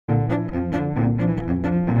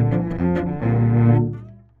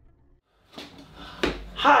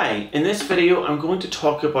in this video I'm going to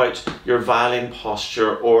talk about your violin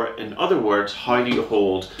posture, or in other words, how do you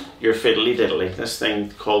hold your fiddly diddly, this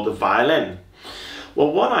thing called the violin.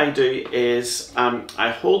 Well, what I do is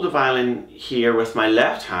I hold the violin here with my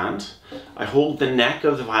left hand, I hold the neck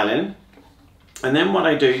of the violin, and then what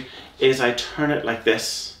I do is I turn it like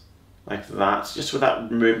this, like that, just with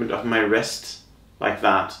that movement of my wrist, like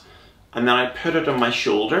that, and then I put it on my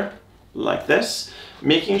shoulder like this,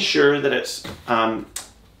 making sure that it's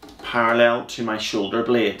parallel to my shoulder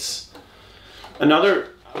blades. Another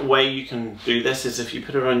way you can do this is if you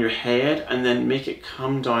put it on your head and then make it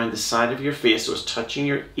come down the side of your face so it's touching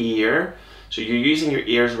your ear. So you're using your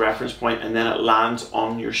ear as a reference point, and then it lands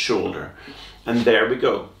on your shoulder. And there we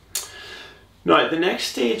go. Now the next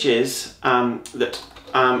stage is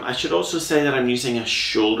I should also say that I'm using a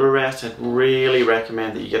shoulder rest. I'd really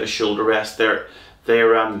recommend that you get a shoulder rest.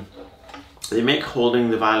 They make holding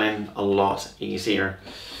the violin a lot easier.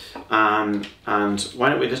 And why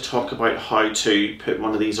don't we just talk about how to put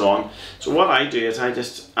one of these on. So what I do is I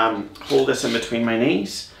just hold this in between my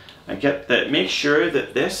knees. I make sure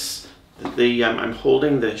that I'm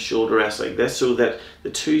holding the shoulder rest like this, so that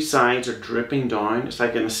the two sides are dripping down. It's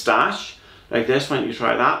like a moustache, like this. Why don't you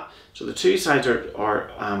try that? So the two sides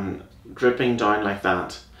are dripping down like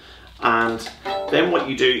that. And then what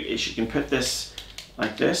you do is you can put this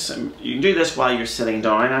like this, and you can do this while you're sitting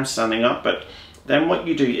down. I'm standing up, but then what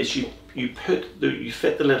you do is you fit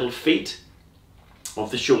the little feet of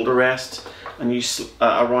the shoulder rest, and you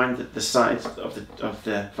around the sides of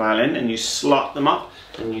the violin, and you slot them up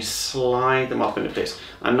and you slide them up into place.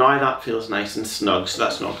 And now that feels nice and snug, so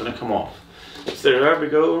that's not going to come off. So there we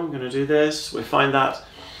go. I'm going to do this. We find that.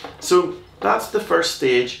 So that's the first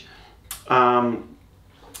stage, and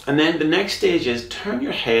then the next stage is turn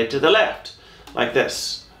your head to the left like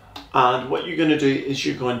this. And what you're going to do is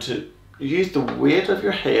you're going to use the weight of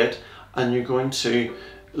your head, and you're going to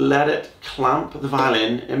let it clamp the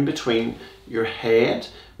violin in between your head,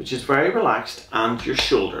 which is very relaxed, and your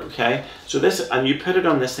shoulder. Okay, so and you put it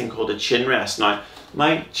on this thing called a chin rest. Now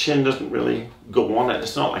my chin doesn't really go on it,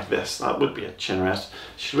 it's not like this. That would be a chin rest.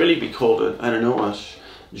 It should really be called a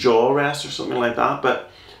jaw rest or something like that,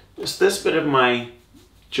 but it's this bit of my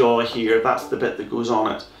jaw here, that's the bit that goes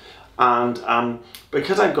on it. And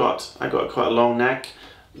because I've got quite a long neck,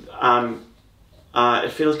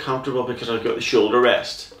 it feels comfortable because I've got the shoulder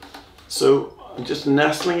rest. So I'm just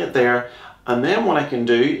nestling it there, and then what I can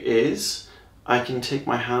do is I can take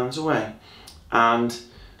my hands away, and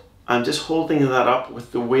I'm just holding that up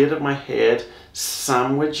with the weight of my head,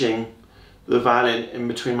 sandwiching the violin in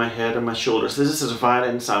between my head and my shoulders. This is a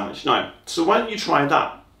violin sandwich. Now, so why don't you try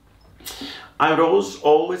that? I would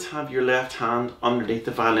always have your left hand underneath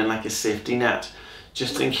the violin like a safety net,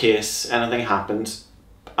 just in case anything happens,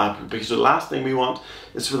 because the last thing we want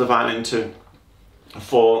is for the violin to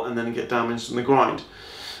fall and then get damaged on the ground.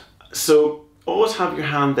 So always have your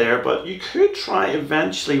hand there, but you could try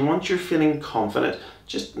eventually, once you're feeling confident,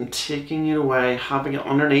 just taking it away, having it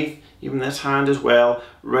underneath, even this hand as well,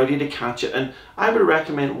 ready to catch it. And I would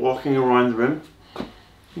recommend walking around the room.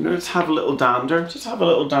 You know, just have a little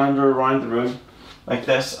dander around the room like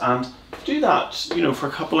this, and do that, you know, for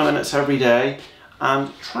a couple of minutes every day,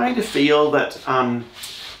 and try to feel that,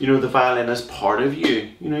 you know, the violin is part of you.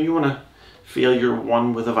 You know, you want to feel you're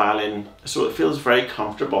one with the violin, so it feels very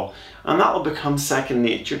comfortable, and that will become second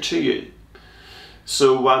nature to you.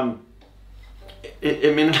 So, I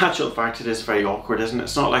mean, in actual fact, it is very awkward, isn't it?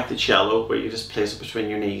 It's not like the cello where you just place it between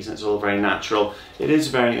your knees and it's all very natural. It is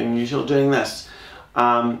very unusual doing this.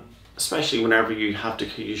 Especially whenever you have to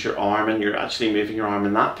use your arm and you're actually moving your arm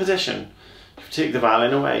in that position. If you take the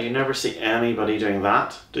violin away, you never see anybody doing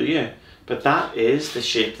that, do you? But that is the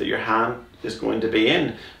shape that your hand is going to be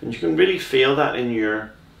in, and you can really feel that in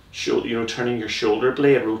your shoulder, you know, turning your shoulder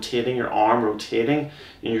blade, rotating your arm, rotating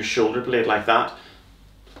in your shoulder blade like that.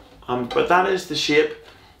 But that is the shape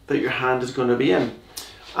that your hand is going to be in.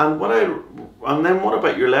 And then what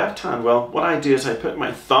about your left hand? Well, what I do is I put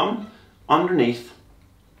my thumb underneath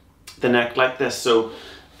the neck like this, so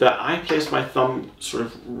that I place my thumb sort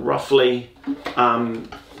of roughly,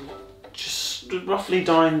 just roughly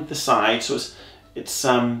down the side. So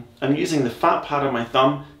I'm using the fat part of my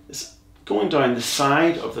thumb. It's going down the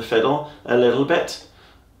side of the fiddle a little bit,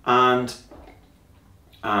 and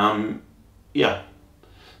yeah.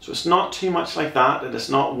 So it's not too much like that. It is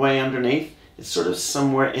not way underneath. It's sort of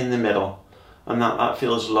somewhere in the middle, and that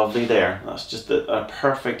feels lovely there. That's just a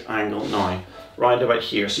perfect angle now, round about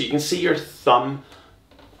here. So you can see your thumb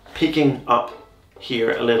peeking up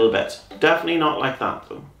here a little bit. Definitely not like that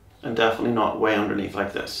though, and definitely not way underneath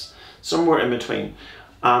like this. Somewhere in between.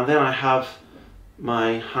 And then I have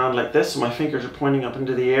my hand like this, so my fingers are pointing up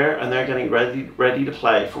into the air and they're getting ready to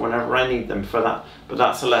play for whenever I need them for that. But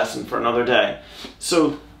that's a lesson for another day.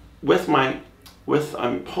 So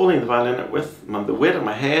I'm holding the violin with the weight of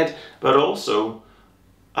my head, but also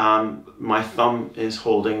my thumb is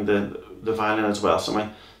holding the violin as well. So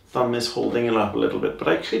my thumb is holding it up a little bit, but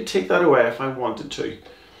I could take that away if I wanted to.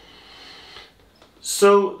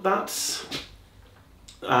 So that's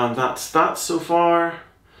that so far.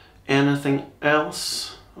 Anything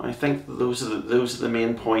else? I think those are the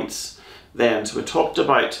main points then. So we talked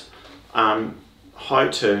about how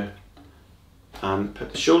to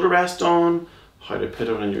put the shoulder rest on, how to put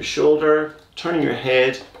it on your shoulder, turning your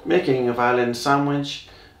head, making a violin sandwich,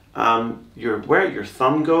 where your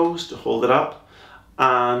thumb goes to hold it up.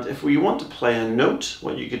 And if we want to play a note,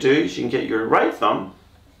 what you could do is you can get your right thumb,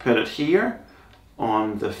 put it here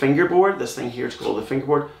on the fingerboard. This thing here is called the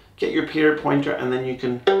fingerboard. Get your Peter pointer and then you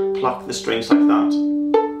can pluck the strings like that.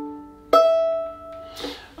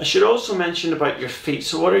 I should also mention about your feet.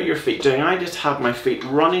 So what are your feet doing? I just have my feet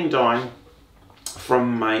running down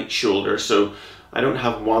from my shoulder. So I don't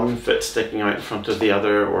have one foot sticking out in front of the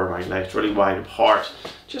other or my legs really wide apart.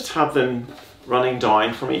 Just have them running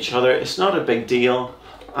down from each other. It's not a big deal.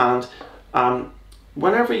 And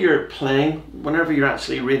whenever you're playing, whenever you're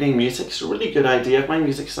actually reading music, it's a really good idea. If my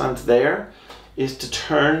music stands there, is to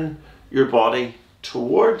turn your body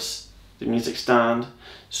towards the music stand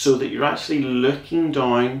so that you're actually looking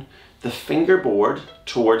down the fingerboard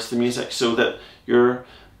towards the music, so that you're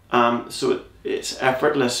it's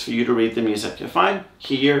effortless for you to read the music. If I'm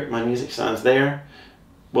here, my music stands there,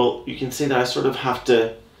 well, you can see that I sort of have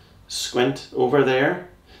to squint over there.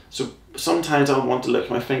 So sometimes I'll want to look at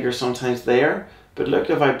my fingers, sometimes there, but look,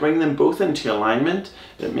 if I bring them both into alignment,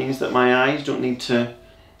 it means that my eyes don't need to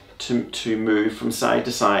move from side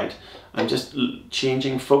to side. I'm just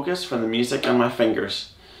changing focus from the music and my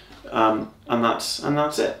fingers, and that's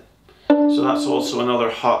it. So that's also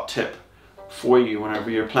another hot tip for you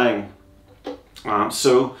whenever you're playing.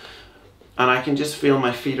 And I can just feel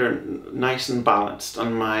my feet are nice and balanced,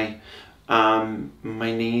 and my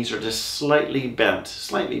knees are just slightly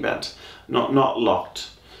bent, not locked.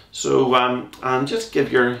 So and just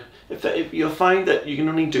give your. If you'll find that you can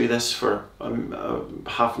only do this for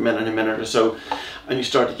half a minute or so, and you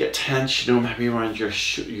start to get tense, maybe around your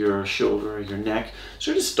shoulder or your neck,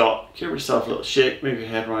 so just stop, give yourself a little shake, move your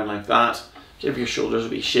head around like that, give your shoulders a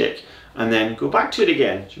wee shake, and then go back to it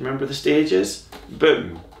again. Do you remember the stages?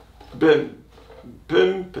 Boom, boom,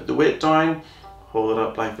 boom, put the weight down, hold it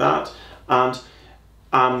up like that, and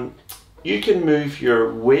you can move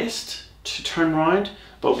your waist to turn around.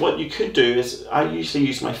 But what you could do is, I usually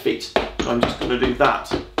use my feet, so I'm just going to do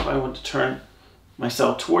that. If I want to turn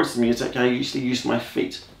myself towards the music, I usually use my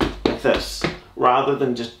feet like this, rather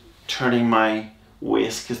than just turning my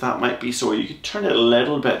waist, because that might be sore. You could turn it a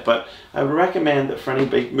little bit, but I would recommend that for any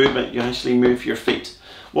big movement, you actually move your feet.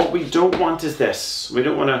 What we don't want is this. We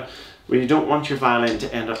don't want your violin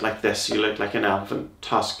to end up like this. You look like an elephant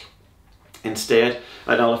tusk. Instead,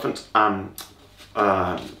 an elephant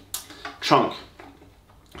trunk.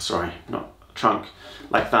 Sorry, not trunk,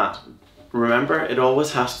 like that. Remember, it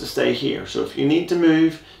always has to stay here. So if you need to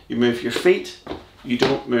move, you move your feet, you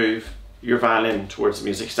don't move your violin towards the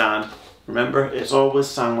music stand. Remember, it's always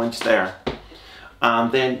sandwiched there.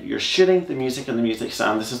 And then you're shooting the music on the music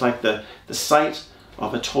stand. This is like the sight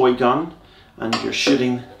of a toy gun, and you're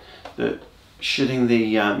shooting the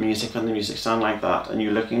music on the music stand like that, and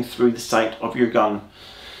you're looking through the sight of your gun.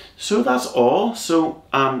 So that's all. So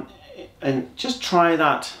and just try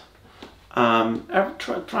that.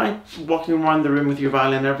 Try walking around the room with your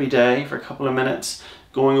violin every day for a couple of minutes,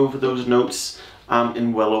 going over those notes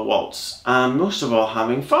in Willow Waltz, and most of all,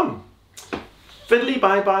 having fun. Fiddly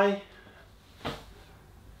bye bye.